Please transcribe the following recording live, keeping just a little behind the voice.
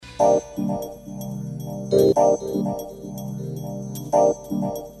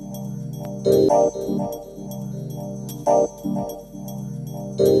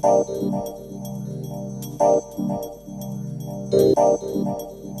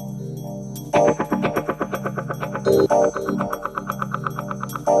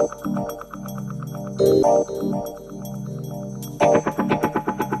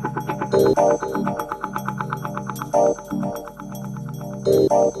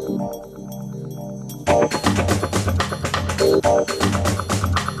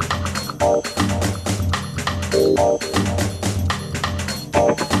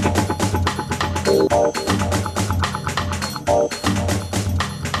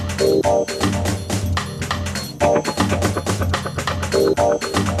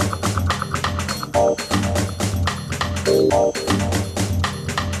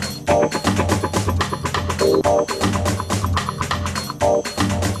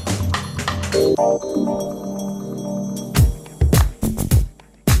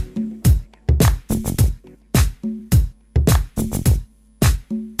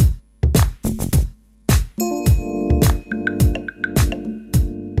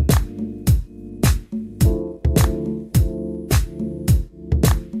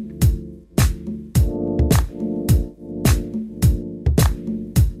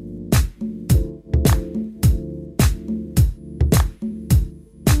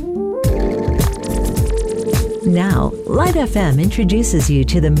Now, Light FM introduces you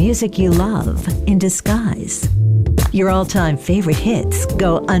to the music you love in disguise. Your all-time favorite hits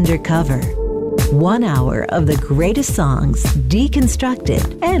go undercover. 1 hour of the greatest songs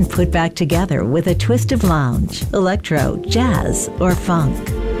deconstructed and put back together with a twist of lounge, electro, jazz, or funk.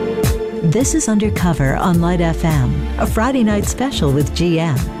 This is Undercover on Light FM, a Friday night special with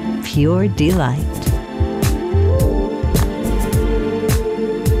GM. Pure delight.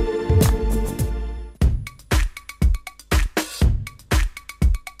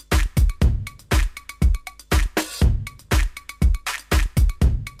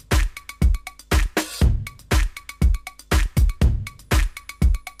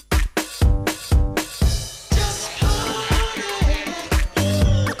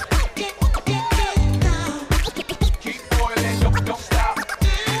 Keep boiling, don't stop.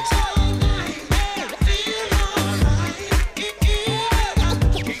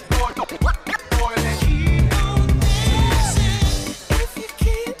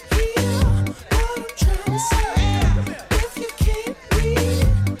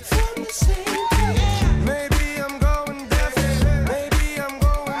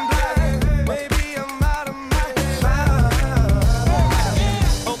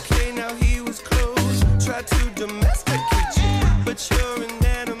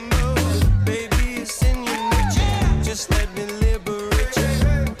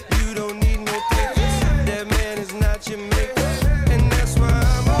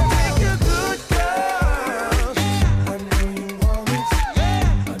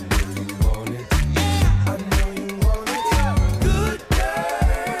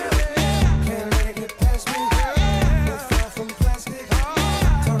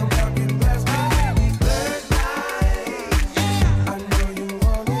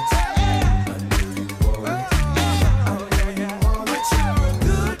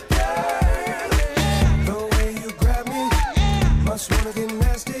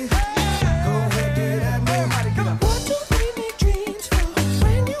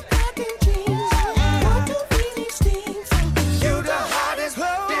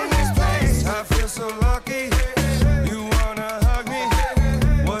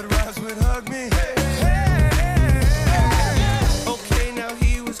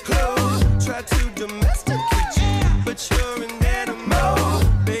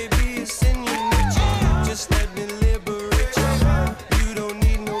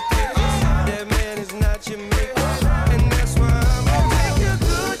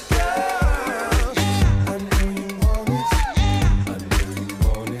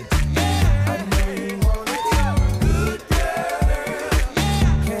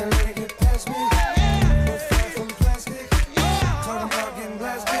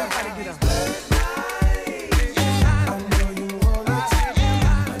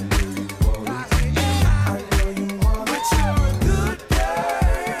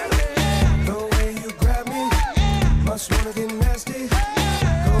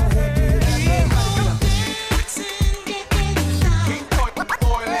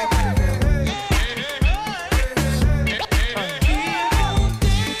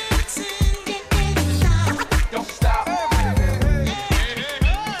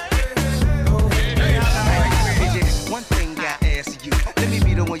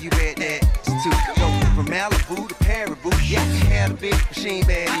 you bet that it's two. Go from Malibu to Paribu, yeah, I can have a big machine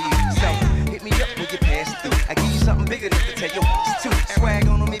bad to you. So hit me up when you pass through. I give you something bigger than to tell you it's two. Swag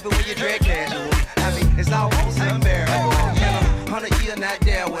on them even when you drag casual. I mean, it's almost unbearable. And I'm 100 years not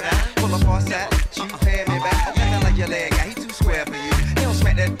there when I pull up on side. You pay me back. I'm nothing like your leg guy. He too square for you. He don't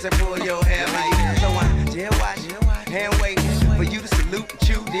smack that to pull your hair like that. So I jail watch, hand waiting for you to salute and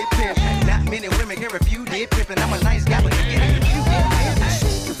chew did pimp. Not many women can refuse did pimpin'. I'm a nice guy, but you get it. You get it.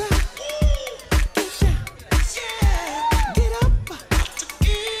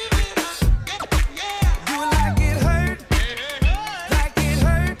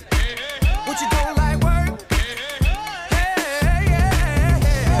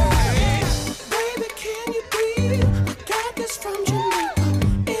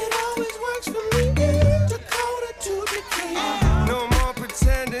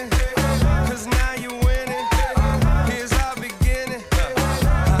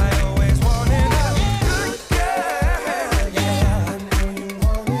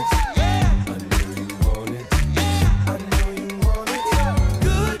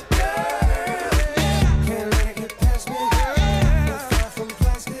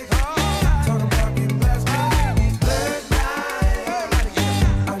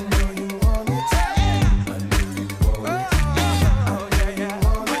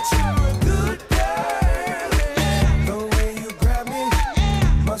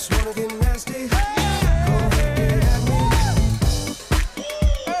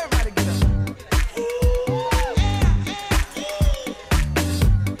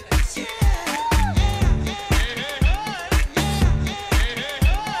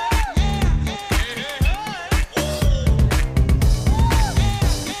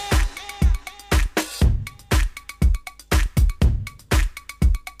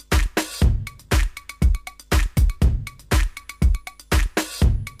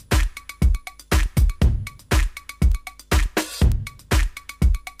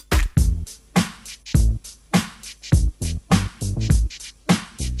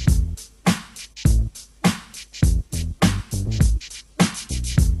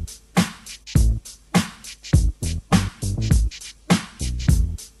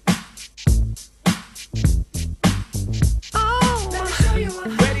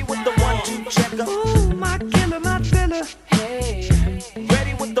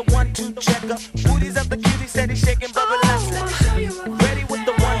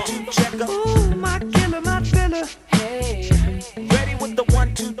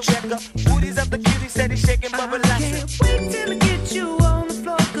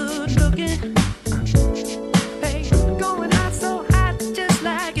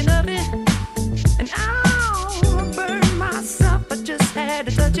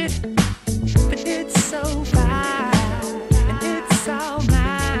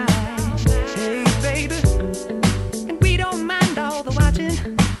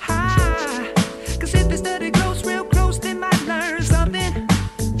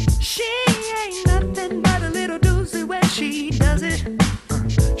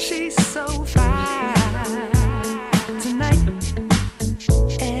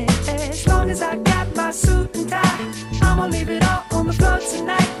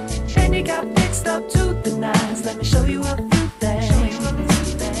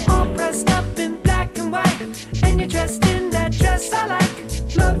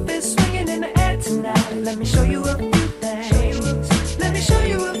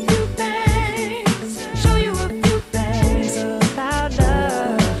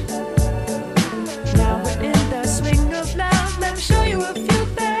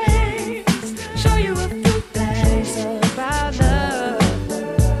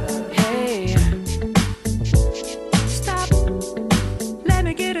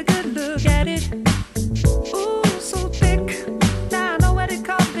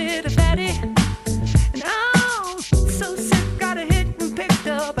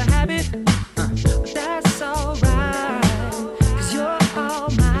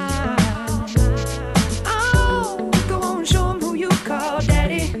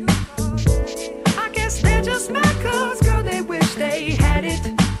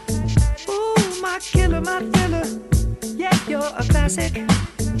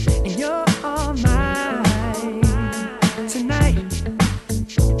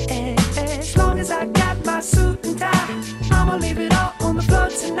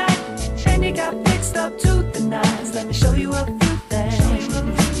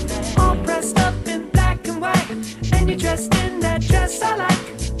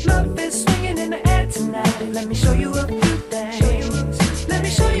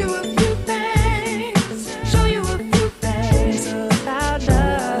 Show you a few things about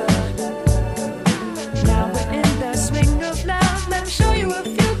love.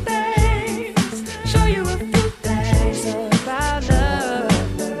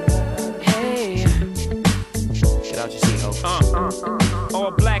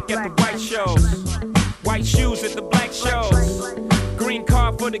 shows. White shoes at the black shows. Green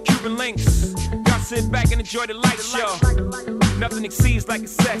card for the Cuban links. Y'all sit back and enjoy the light show. Nothing exceeds like a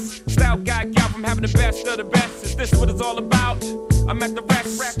sex. Style guy, gal from having the best of the best. Is this what it's all about? I'm at the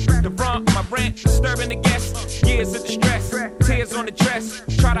rest. The rump, my rent, disturbing the guests. Years of distress, tears on the dress.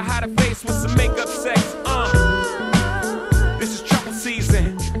 Try to hide a face with some makeup sex. This is trouble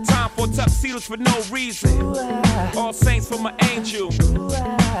season. Time for tuxedos for no reason. All saints for my angel.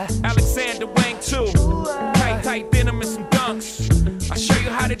 Alexander Wang too. Tight, tight denim and some dunks. I'll show you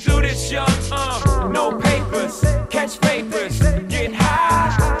how to do this, young. No papers, catch papers, get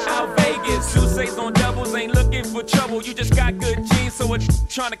high. Out Vegas, Sousa's on doubles, ain't looking for trouble. You just got good genes, so it's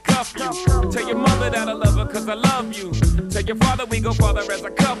trying to cuff you. Tell your mother that I love her, cause I love you. Tell your father we go farther as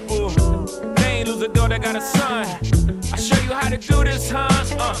a couple. They ain't lose a daughter, got a son. I'll show you how to do this, huh?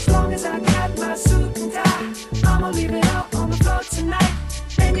 As long as I got my suit and tie, I'ma leave it out on the floor tonight.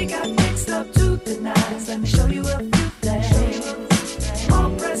 And you got mixed up to the nines. Let me show you a few things. All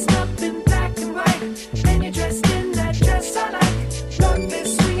dressed up in black and white, and you're dressed in that dress I like. Love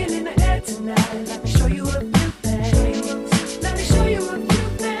is swinging in the air tonight. Let me show you a few things. Let me show you a few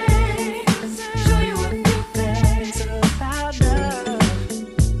things. Show you a few things about love.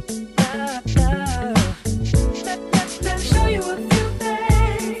 Let me show you a few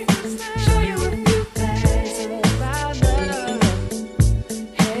things. Show you a few things about love.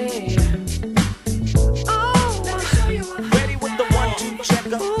 Hey. Oh, let me show you a few. Ready with the 1-2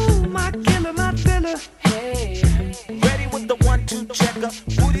 checker. Ooh, my killer, my thriller. Hey. Ready with the 1-2 checker.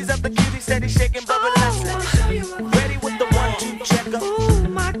 Booties up the cutie, steady shaking, bubble lasting. Ready with the 1-2 checker. Ooh,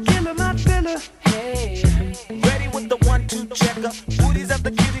 my killer, my thriller. Hey. Ready with the 1-2 checker. Booties up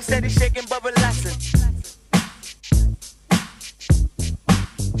the cutie, steady shaking, bubble lasting.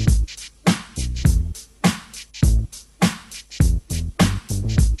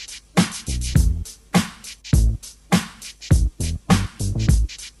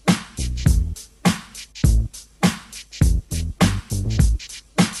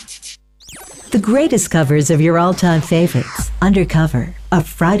 The greatest covers of your all-time favorites. Undercover, a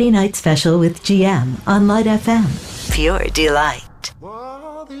Friday night special with GM on Light FM. Pure delight.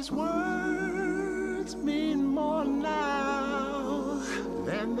 All these words mean more now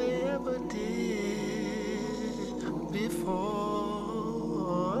than they ever did before.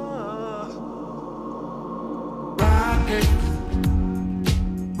 Rocket,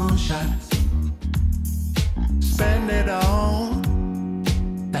 moonshots, spend it on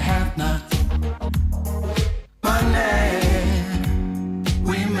the have-nots. Money,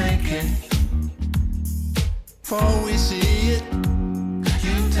 we make it. Before we see it,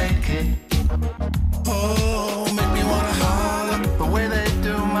 you take it. Oh, make me wanna holler the way they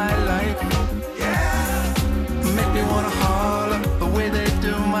do my life. Yeah, make me wanna holler the way they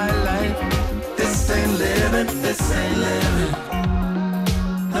do my life. This ain't living, this ain't living.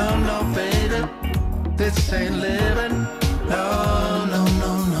 No, no, baby, this ain't living. No, no,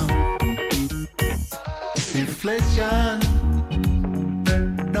 no, no. Inflation,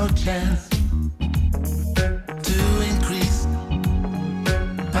 no chance to increase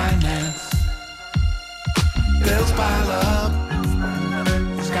finance. Bills pile up,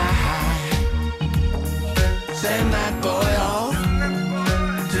 sky high. Send that boy off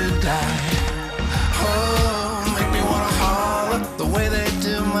to die. Oh, make me wanna holler the way they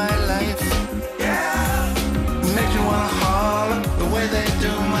do my life. Yeah, make me wanna holler the way they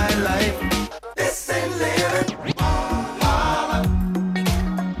do my life. This ain't living. Holler,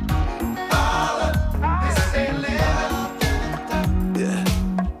 holler, this ain't living. Yeah.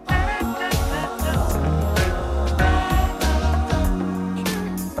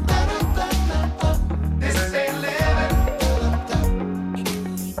 This ain't living.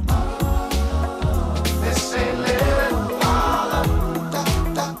 This ain't living. Holler,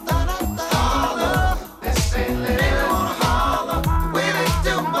 holler, this ain't living. Holler, way they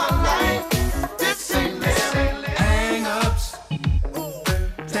do my life. This ain't living. Hang-ups,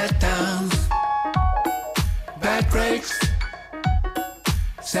 let-downs, bad breaks,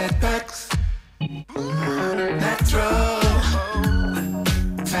 setbacks, natural.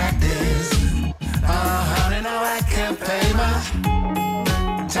 Fact is, honey, now I can't pay my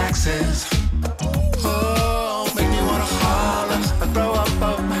taxes. Oh, make me wanna holler, I throw up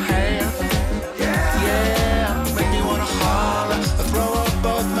both my hands. Yeah, make me wanna holler, I throw up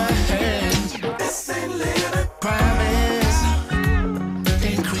both my hands. This ain't living. Crime is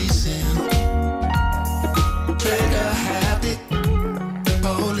increasing. Trigger happy,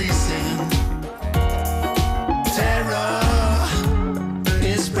 policing. Terror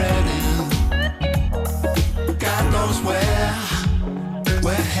is spreading. God knows where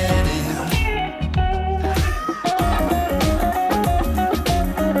we're heading.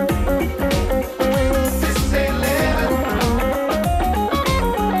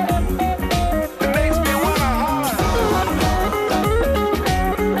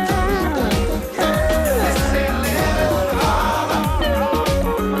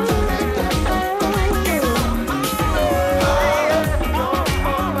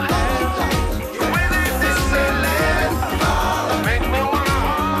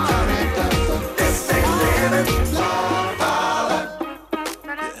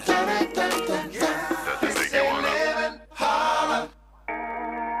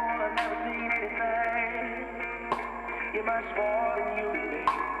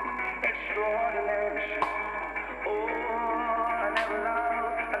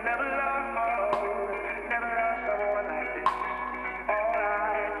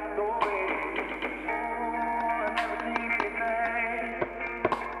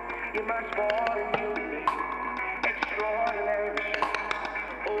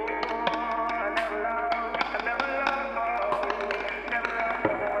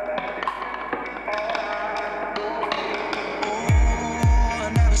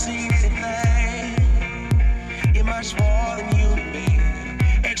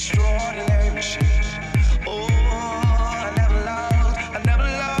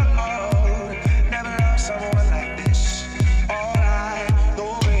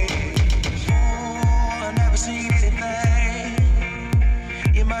 Seen anything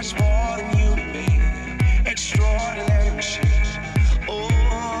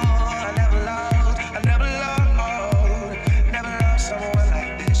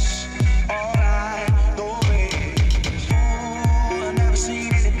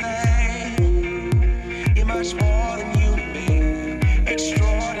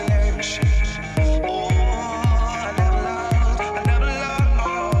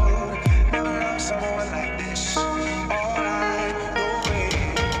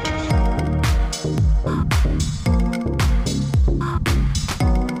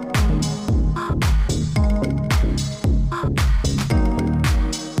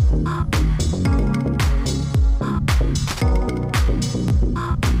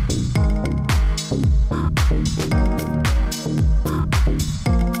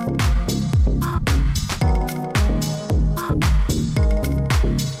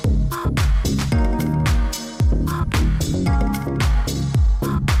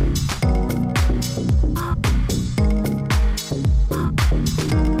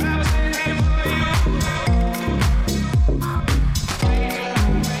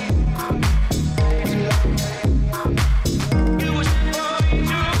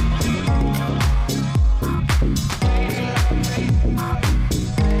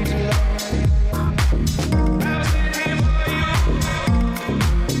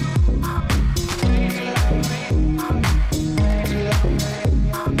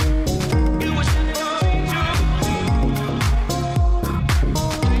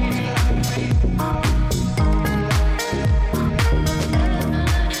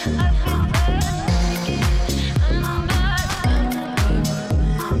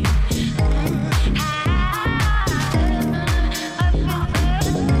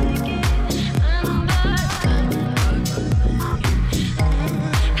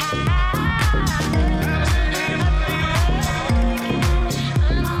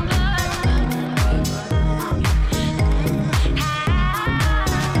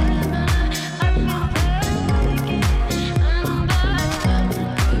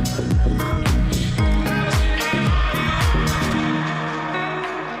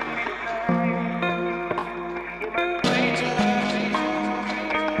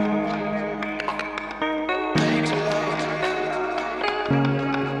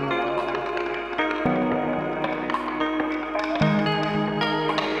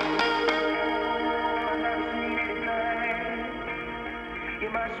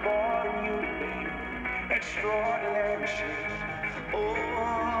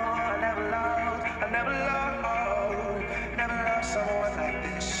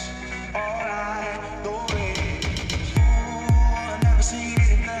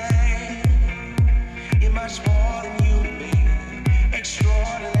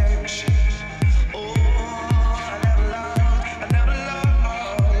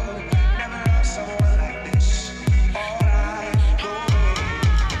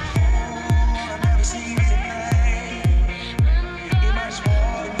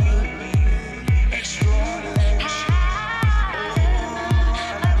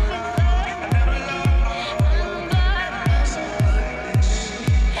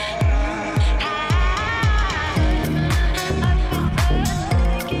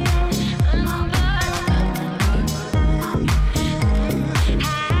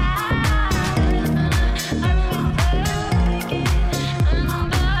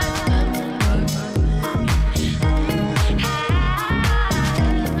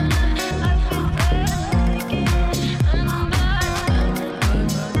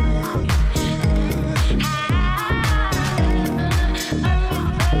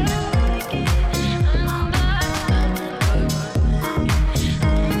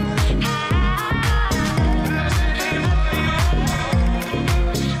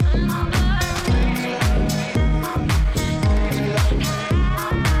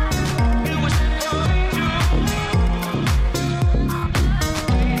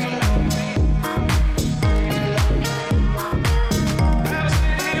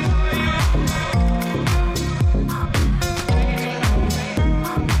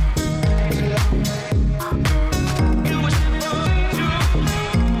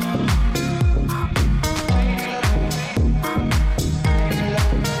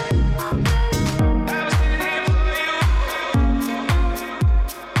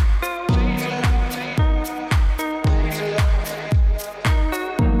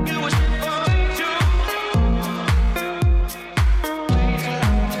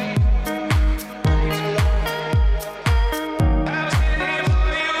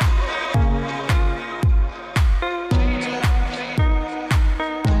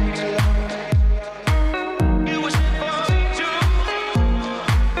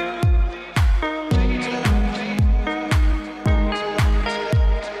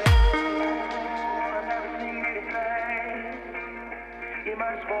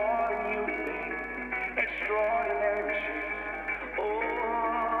more than you think. Extraordinary machine. Oh,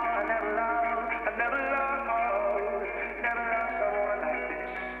 I never loved someone like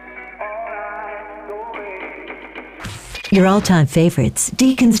this. All right, go away. Your all-time favorites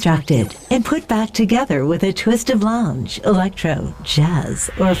deconstructed and put back together with a twist of lounge, electro, jazz,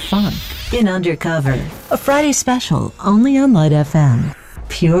 or funk in Undercover. A Friday special only on Light FM.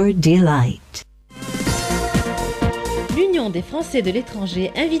 Pure delight. L'Union des Français de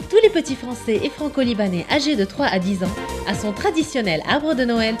l'étranger invite tous les petits Français et franco-libanais âgés de 3 à 10 ans à son traditionnel arbre de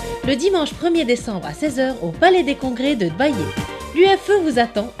Noël le dimanche 1er décembre à 16h au Palais des Congrès de Baillé. L'UFE vous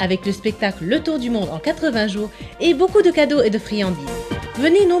attend avec le spectacle Le Tour du Monde en 80 jours et beaucoup de cadeaux et de friandises.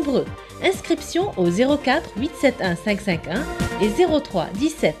 Venez nombreux. Inscription au 04 871 551 et 03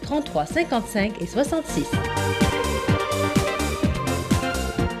 17 33 55 et 66.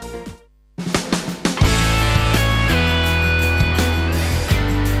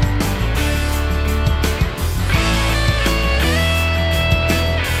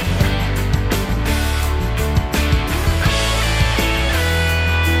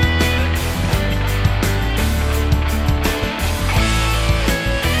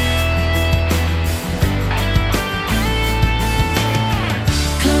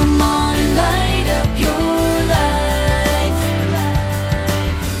 Come on and light up your life.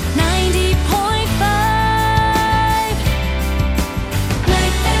 90.5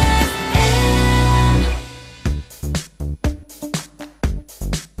 Light FM.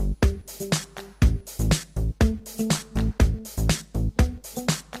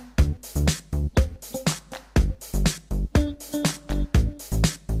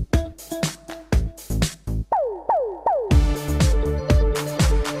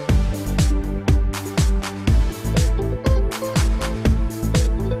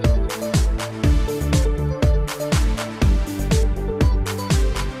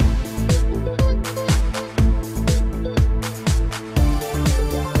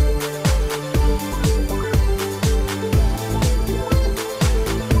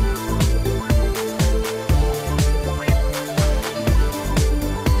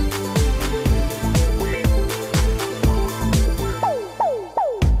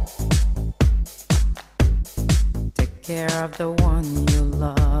 Take care of the one you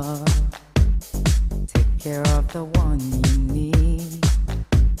love. Take care of the one you need.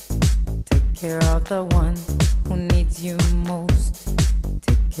 Take care of the one who needs you most.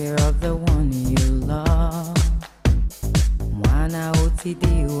 Take care of the one you love. Mwana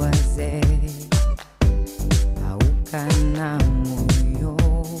utidiwaze aukana moyo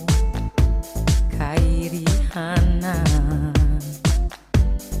kairi hana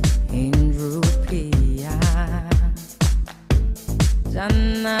indrupia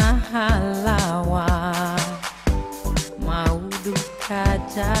Jana halawa maudu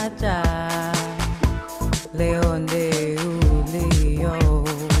kajaja leonde ulio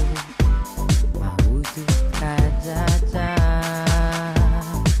maudu kajaja.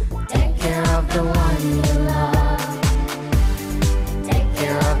 Take care of the one you love. Take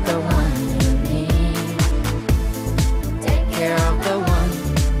care of the one you need. Take care of the one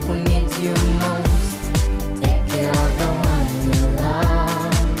who needs you most. Take care of the one you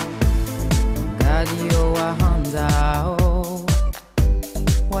love. God, you are Hanzao,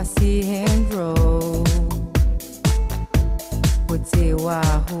 wasihendro, wote wa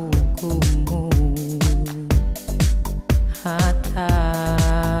hukumu, hata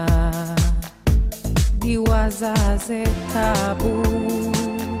diwazaze tabu,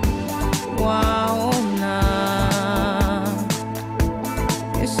 waona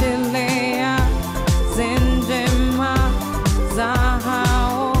eshelea zenjema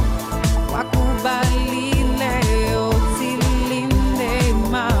zahao wakubali leo tilinde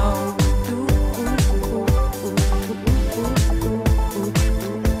maudu.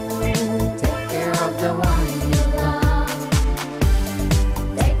 Take care of the one you love.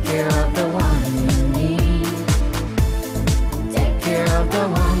 Take care of the one you need. Take care of the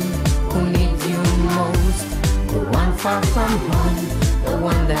one who needs you most. The one far from home, the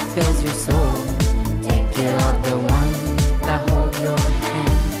one that fills your soul. Take care of the one that holds your hand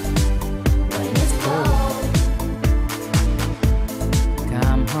when it's cold.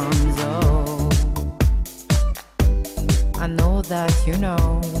 Come Hanzo, I know that you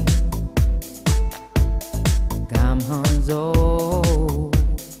know. Come Hanzo,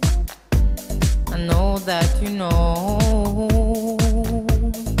 I know that you know.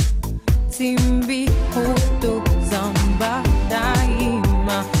 Simbi hutu zamba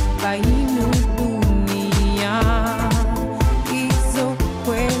daima bainu dunia. Izo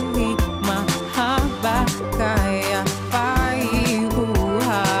kweli mahaba kaya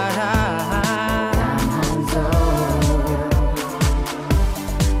paihuha.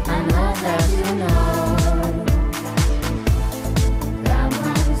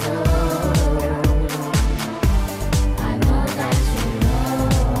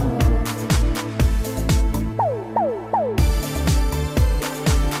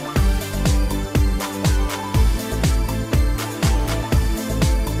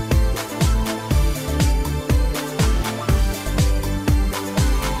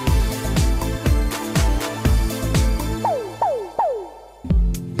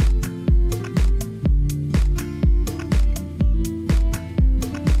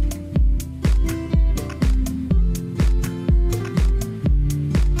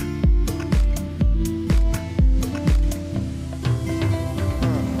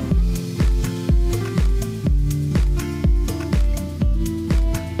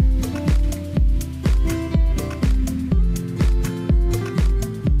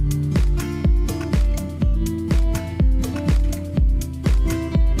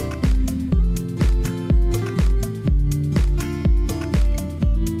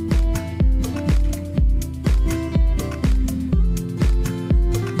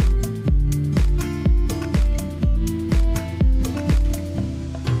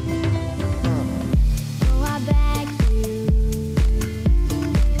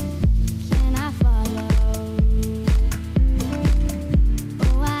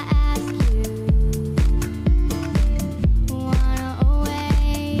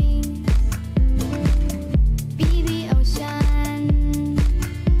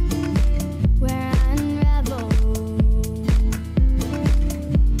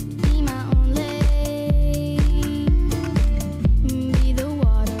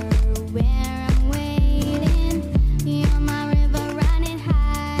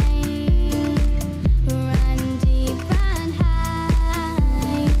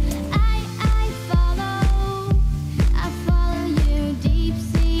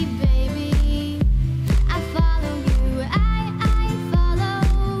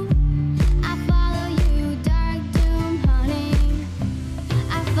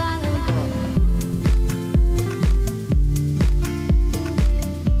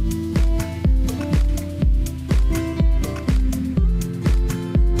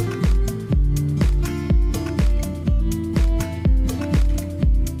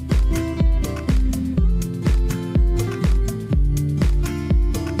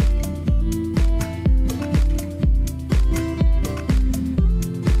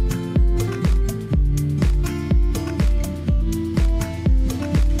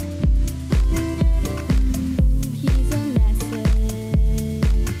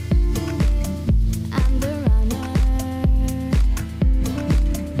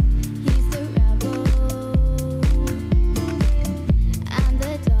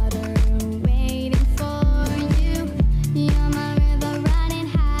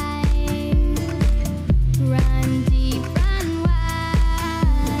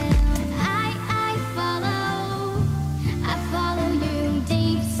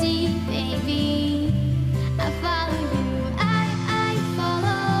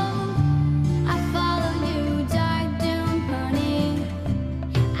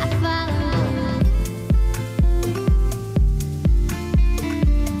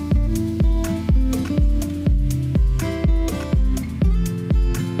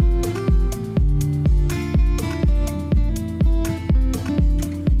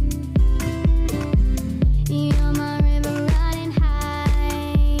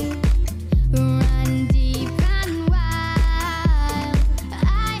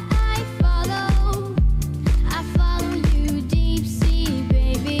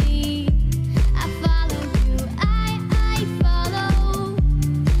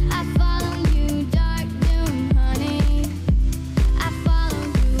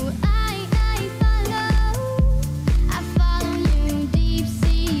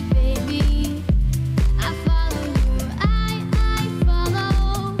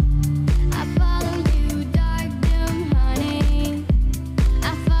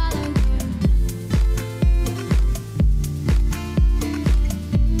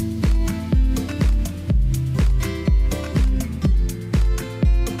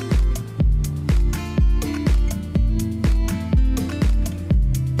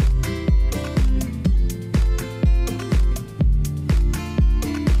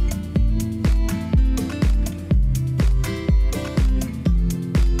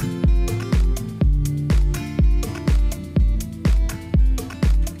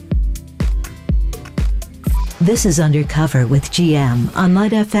 This is Undercover with GM on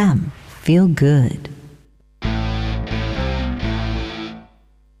Light FM. Feel good.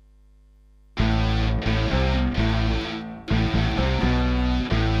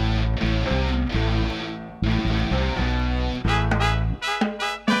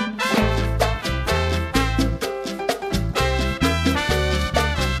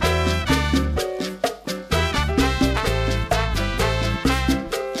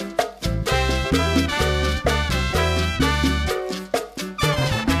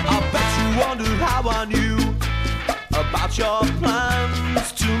 Your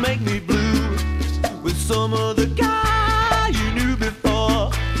plans to make me blue with some other guy you knew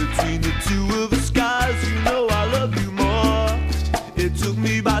before. Between the two of us, guys, you know I love you more. It took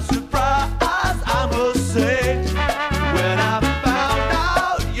me by surprise, I must say, when I found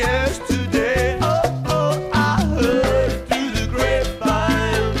out yesterday. Oh, I heard through the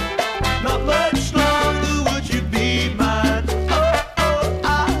grapevine, not much longer would you be mine. Oh,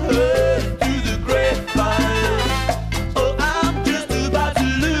 I heard through the grapevine.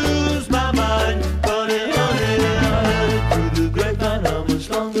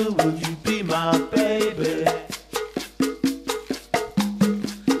 Would you be mine?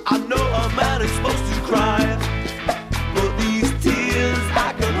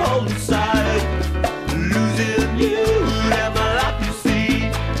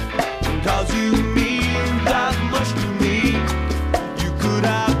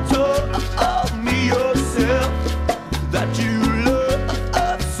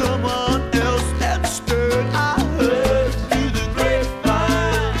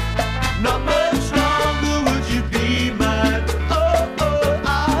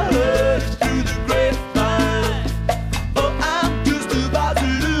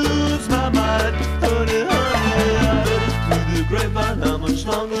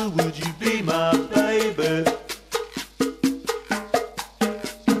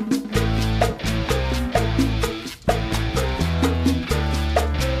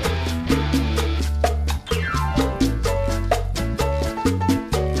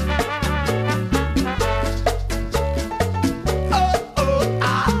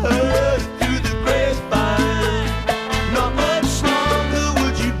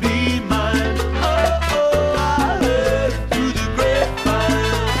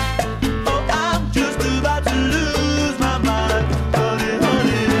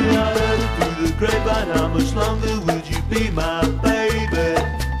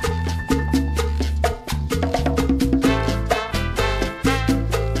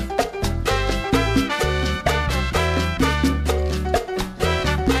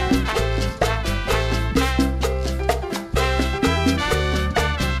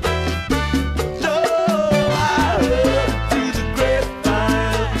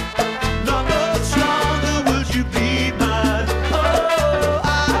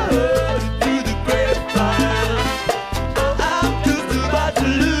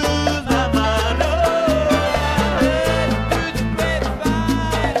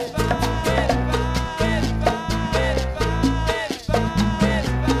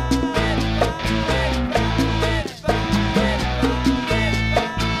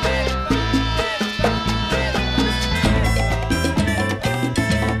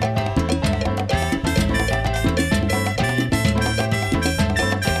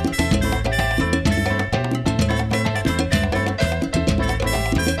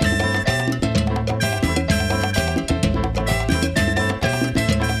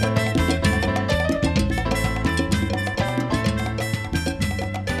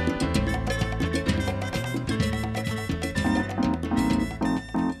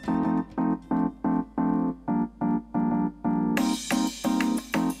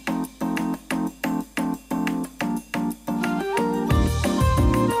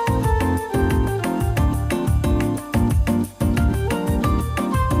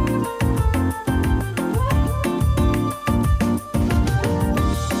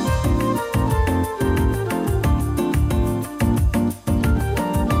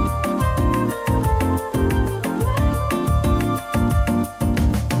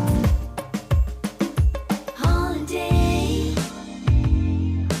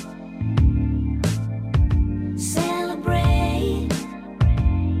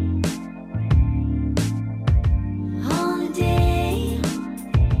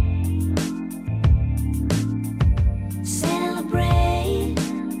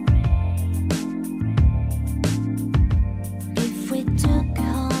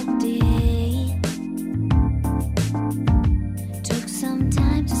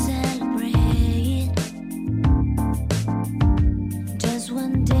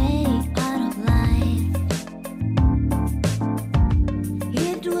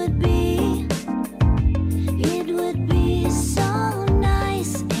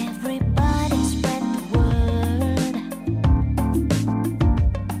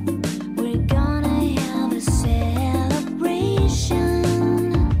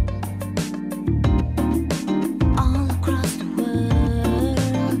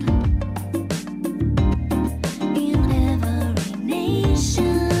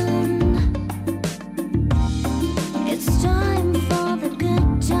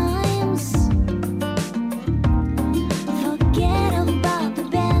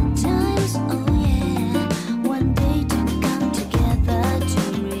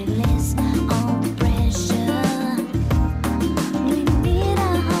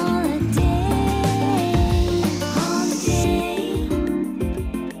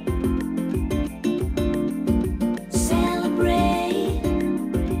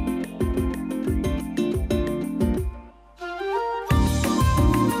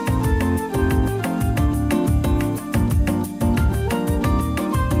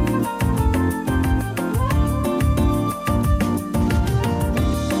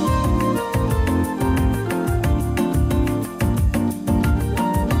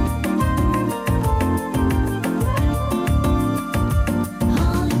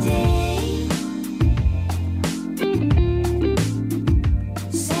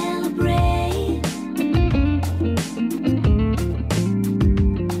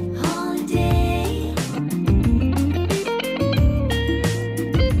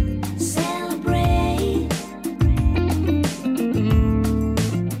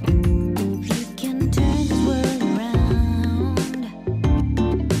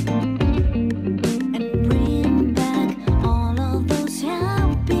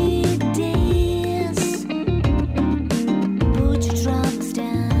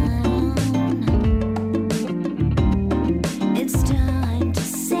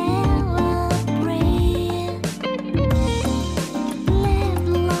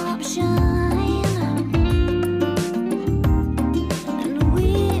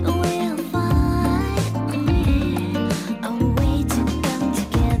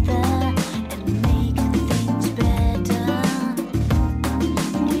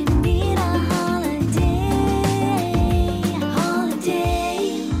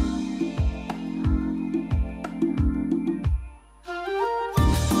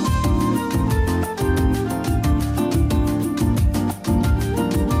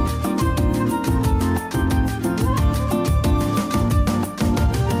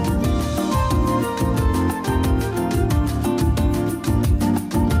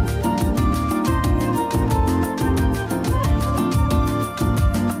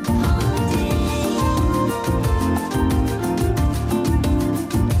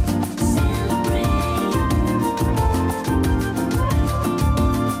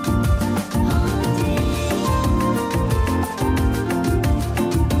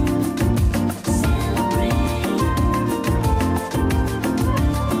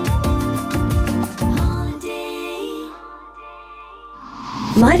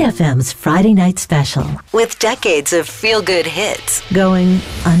 Light FM's Friday night special with decades of feel-good hits going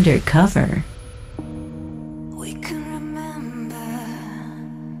undercover. We can remember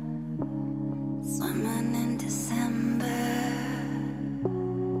swimming in December,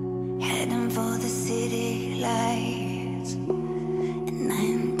 heading for the city lights in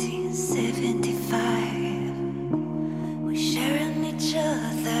 1975. We sharing each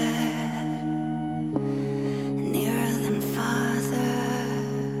other nearer than farther.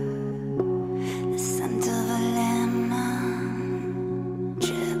 The scent of a lemon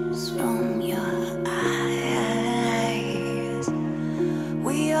drips from your eyes.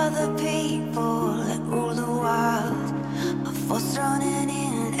 We are the people that rule the world, a force running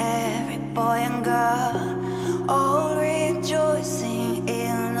in every boy and girl, all rejoicing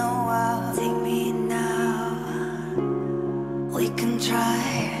in the world. Take me now, we can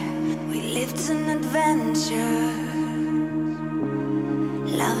try. We lived an adventure,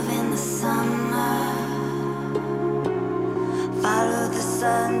 love in the summer, follow the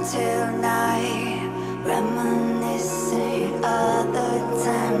sun till night, reminiscing other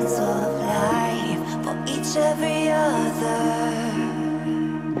times of life. For each every other,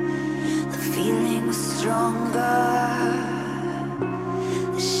 the feeling was stronger.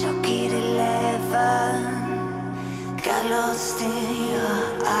 The shock hit 11, got lost in your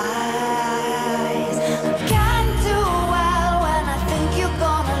eyes. I can't do well when I think you're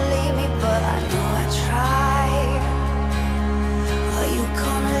gonna leave me, but I know I tried. Are you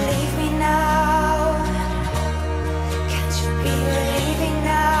gonna leave me now? Can't you be believing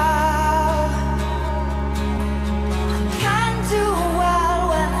now? I can't do well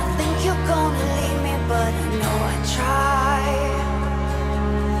when I think you're gonna leave me, but I know I tried.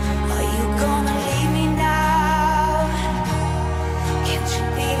 Are you gonna leave me now? Can't you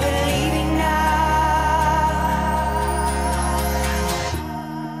be believing now?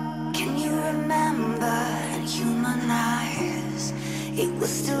 Can you remember in human eyes? It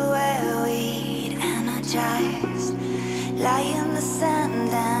was still where we'd energized, lie in the sand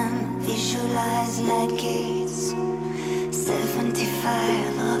and visualize light gates.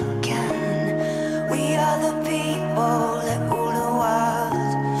 75 again. We are the people that rule the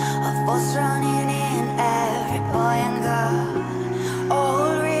world, a force running in every boy and girl,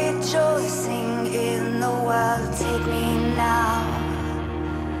 all rejoicing in the world. Take me now,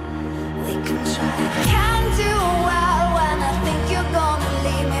 we can try. Can't do well when I think you're gonna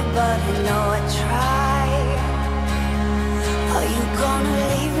leave me, but I know I try. Are you gonna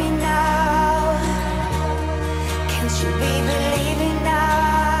leave me now? Can't you be believing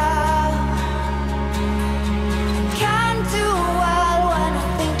now? Can't do well when I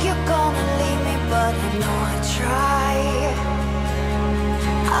think you're gonna leave me, but I know I try.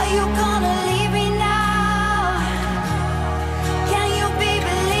 Are you gonna leave me now? Can you be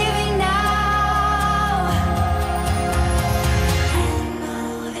believing now? I know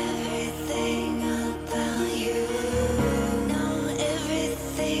everything about you, know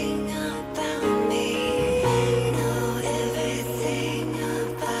everything about me, know everything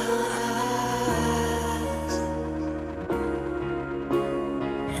about us.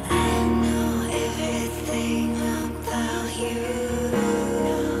 I know everything about you,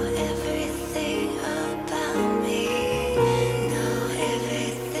 know everything about me, know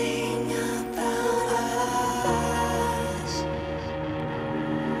everything about us.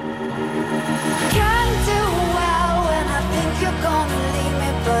 Can't do well when I think you're gonna leave me,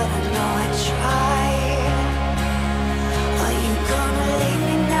 but I know I try. Are you gonna leave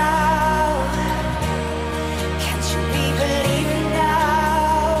me now? Can't you be believing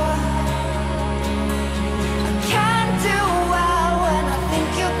now? I can't do well when I think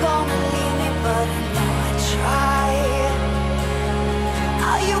you're gonna leave me, but I know I try.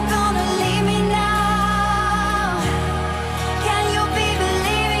 Are you gonna leave me now? Can you be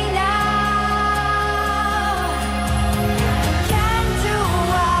believing now? Can't do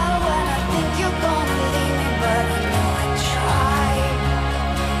well when I think you're gonna leave me, but I know I try.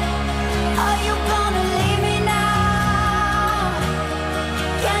 Are you gonna leave me now?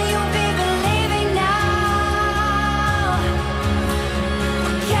 Can you be believing now?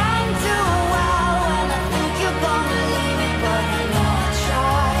 Can't do well when I think you're gonna leave me, but I know I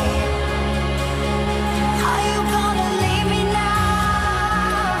try. Are you gonna leave me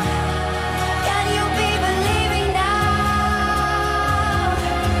now? Can you be believing now?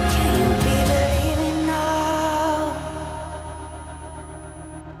 Can you be believing now?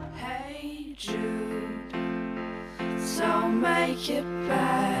 Hey Jude, don't make it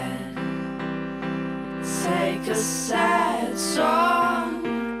bad. Take a sad song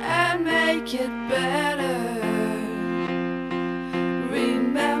and make it better.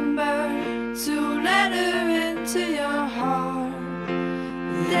 Remember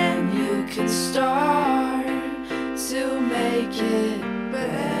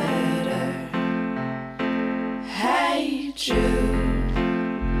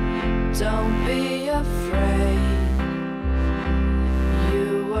Don't be afraid.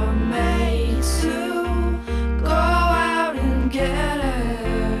 You were made to go out and get her.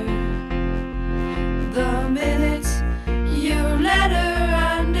 The minute you let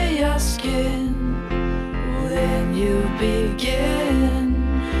her under your skin, then you begin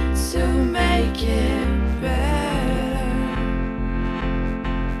to make it better.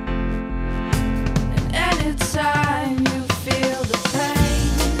 And anytime you feel the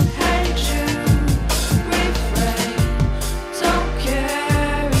pain, hate you, refrain. Don't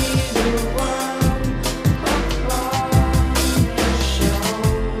carry the world upon your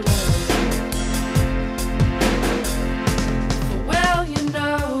shoulder. For well, you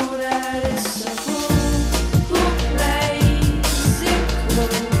know that it's a fool who plays it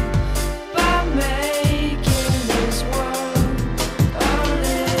cool by making his world a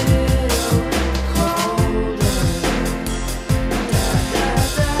little colder. Da da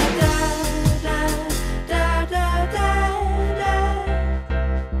da da da da da da.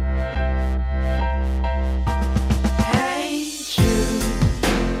 Hey Jude,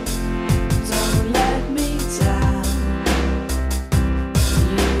 don't let me down.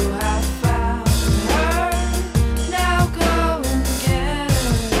 You have found her, now go and get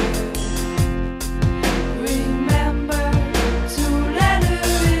her. Remember to let her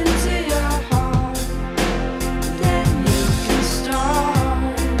into your heart, then you can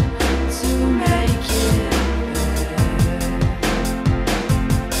start to make it better.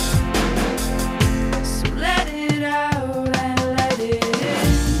 So let it out and let it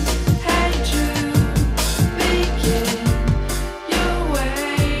in. Hey Jude, begin. You're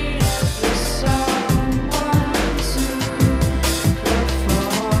waiting for someone to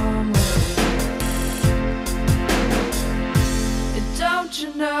perform with. And don't you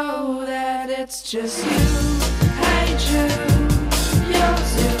know that it's just you? Hey Jude, you'll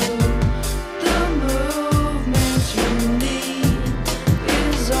do the movement you need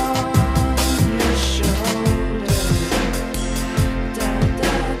is on your shoulder. Da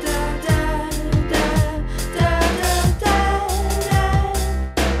da da da da da da da.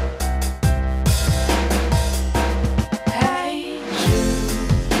 Hey Jude,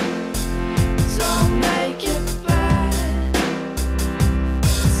 don't make it bad.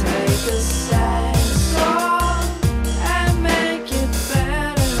 Take a sad song and make it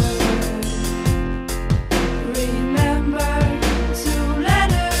better. Remember to let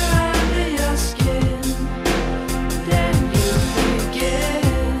her under your skin, then you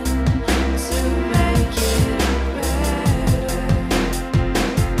begin to make it better.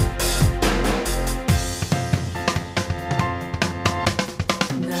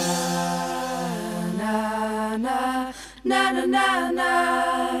 Na na na na na na na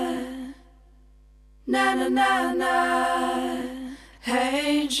na na na na.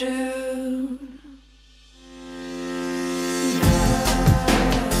 Hey Jude.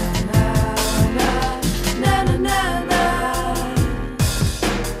 Na na na na na na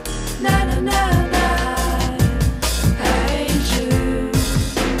na na na na. Hey Jude.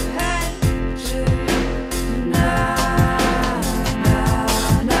 Hey Jude. Na na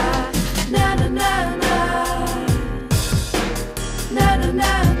na na na na na na na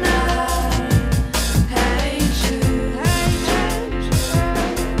na na. Hey Jude. Hey Jude.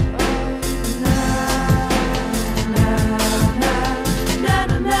 Na na na na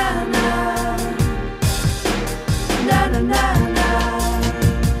na na na na na na na.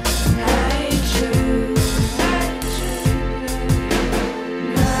 Hey Jude. Hey Jude.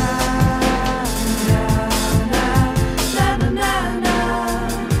 Na na na na na na na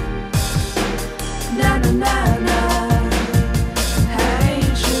na na na na. Hey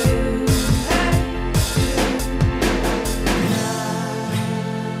Jude. Hey Jude. Na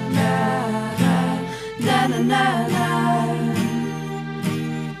na na na na na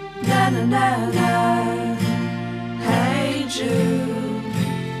na na na na. Hey Jude.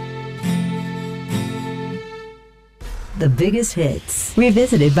 The biggest hits,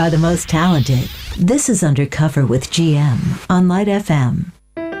 revisited by the most talented. This is Undercover with GM on Light FM.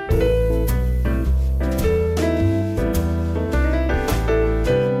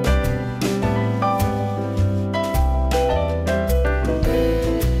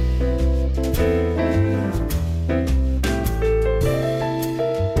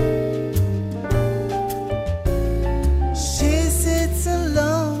 She sits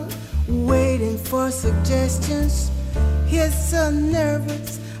alone, waiting for suggestions. He's so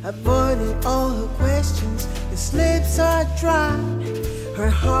nervous, avoiding all her questions. His lips are dry, her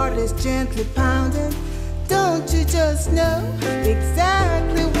heart is gently pounding. Don't you just know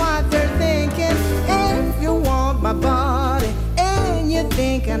exactly what they're thinking? If you want my body and you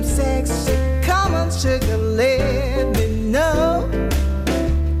think I'm sexy, come on, sugar, let me know.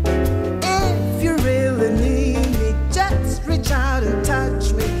 If you really need me, just reach out and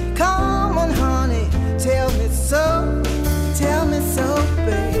touch me. Come on, honey, tell me so,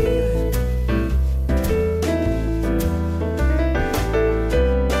 baby.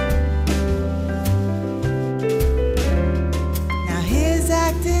 Now he's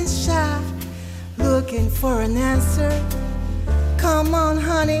acting shy, looking for an answer. Come on,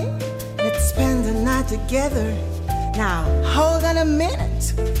 honey, let's spend the night together. Now, hold on a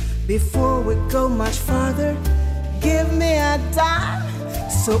minute before we go much farther. Give me a dime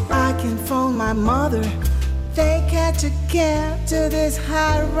so I can phone my mother. They catch a cab to this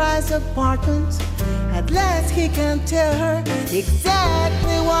high-rise apartment. At last he can tell her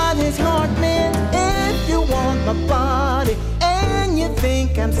exactly what his heart meant. If you want my body and you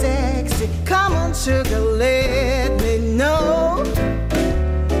think I'm sexy, come on, sugar, let me know.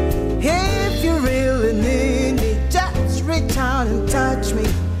 If you really need me, just reach out and touch me.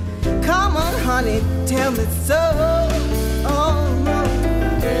 Come on, honey, tell me so. Oh, no.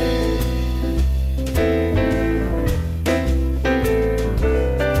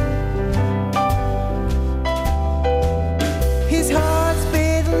 His heart's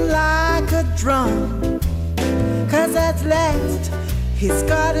beating like a drum, 'cause at last he's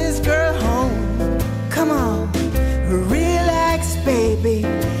got his girl home. Come on, relax, baby,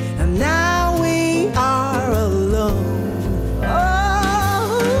 and now we are alone. Oh,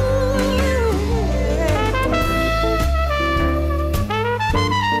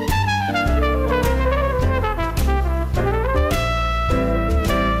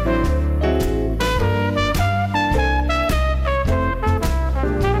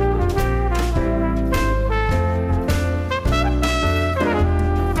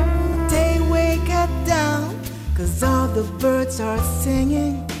 they wake up down, 'cause all the birds are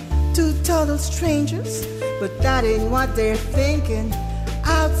singing. Two total strangers, but that ain't what they're thinking.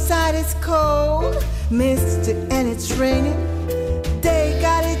 Outside it's cold, misty, and it's raining. They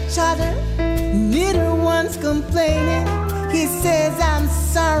got each other, neither one's complaining. He says, I'm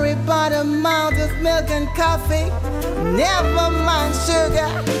sorry, but I'm out of milk and coffee. Never mind, sugar,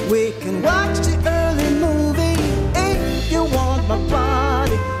 we can watch the early movie. If you want my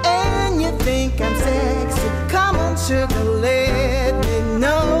body and you think I'm sexy, come on, sugar, let me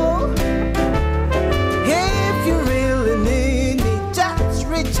know. If you really need me, just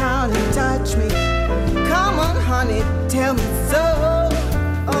reach out and touch me. Come on, honey, tell me so.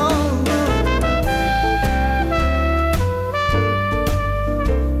 Oh, no.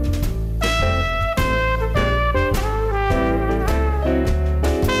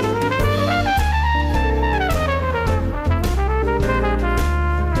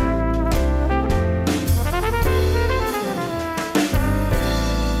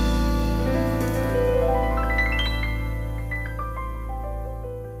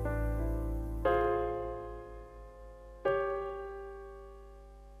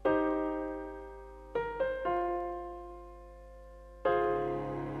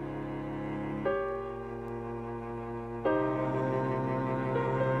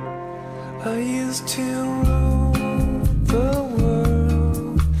 I used to rule the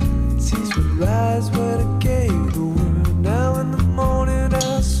world. Seas would rise when I gave the word. Now in the morning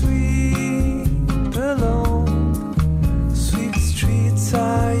I sweep alone. Sweep the streets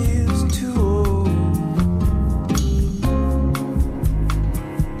I used to own.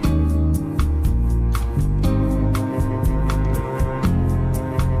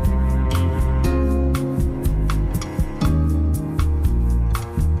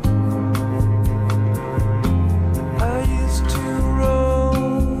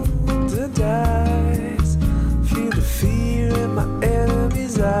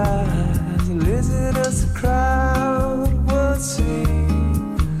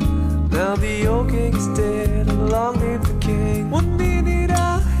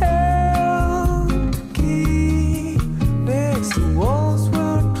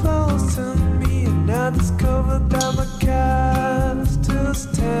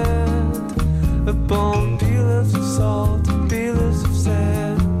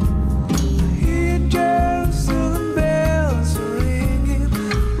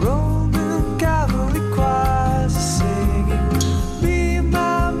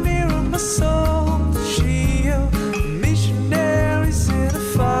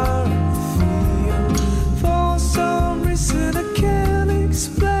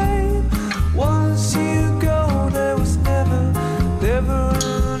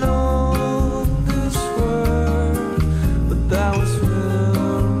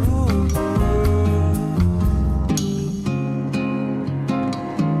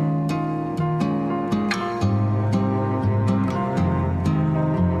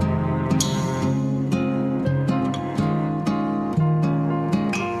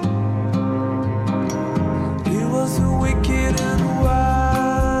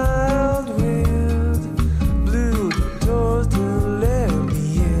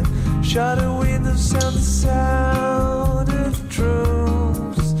 Shattered windows and the sound of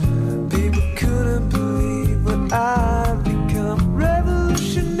drums. People couldn't believe what I'd become.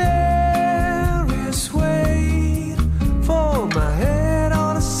 Revolutionaries wait for my head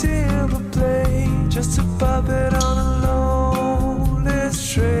on a silver plate, just a puppet on a lonely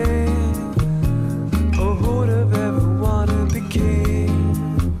string. Oh, who'd have ever wanted to be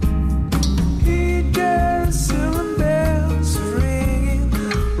king? Hear Jerusalem bells ringing,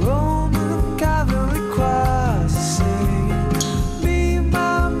 Roman cavalry choirs singing. Be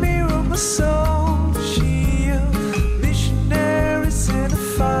my mirror, my soul, shield, missionaries in a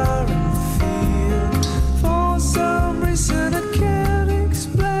foreign field. For some reason I can't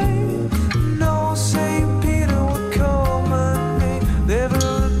explain, no Saint Peter would call my name.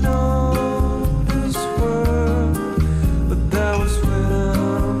 Never known this world, but that was when I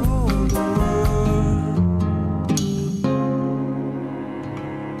ruled the world.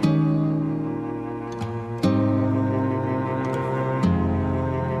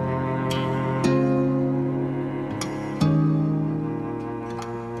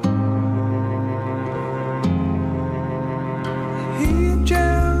 Hear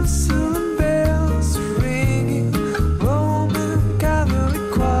Jerusalem bells ringing, Roman cavalry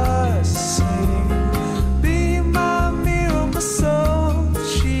choirs singing. Be my mirror, my soul,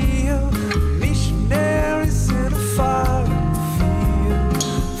 shield, missionaries in a foreign field.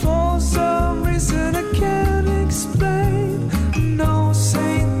 For some reason I can't explain, no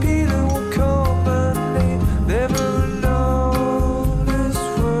Saint Peter will call my name. Never known this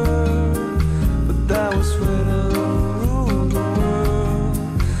world, but that was when I ruled the world.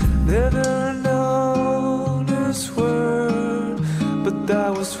 Never known this world, but that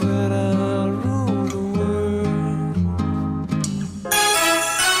was when I ruled the world.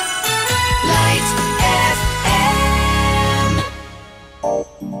 Light FM.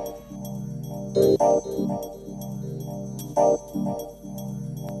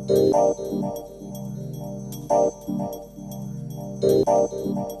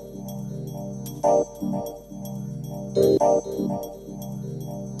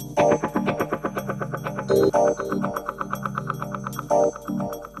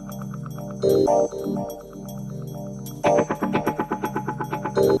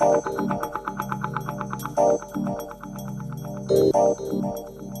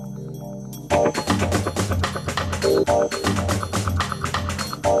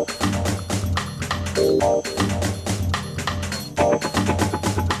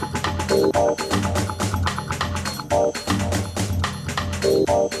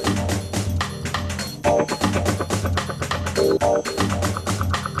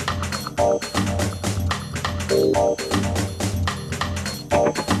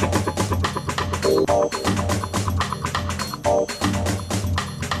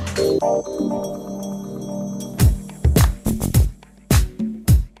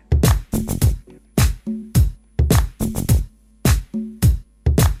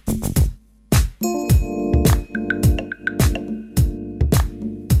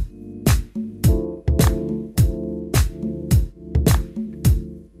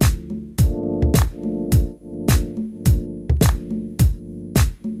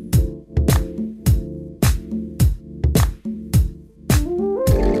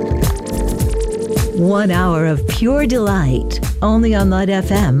 One hour of pure delight, only on Light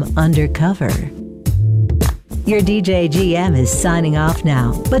FM Undercover. Your DJ GM is signing off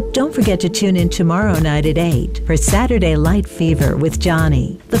now, but don't forget to tune in tomorrow night at 8 for Saturday Light Fever with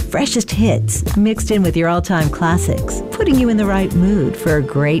Johnny. The freshest hits mixed in with your all-time classics, putting you in the right mood for a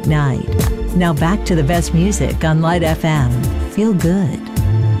great night. Now back to the best music on Light FM. Feel good.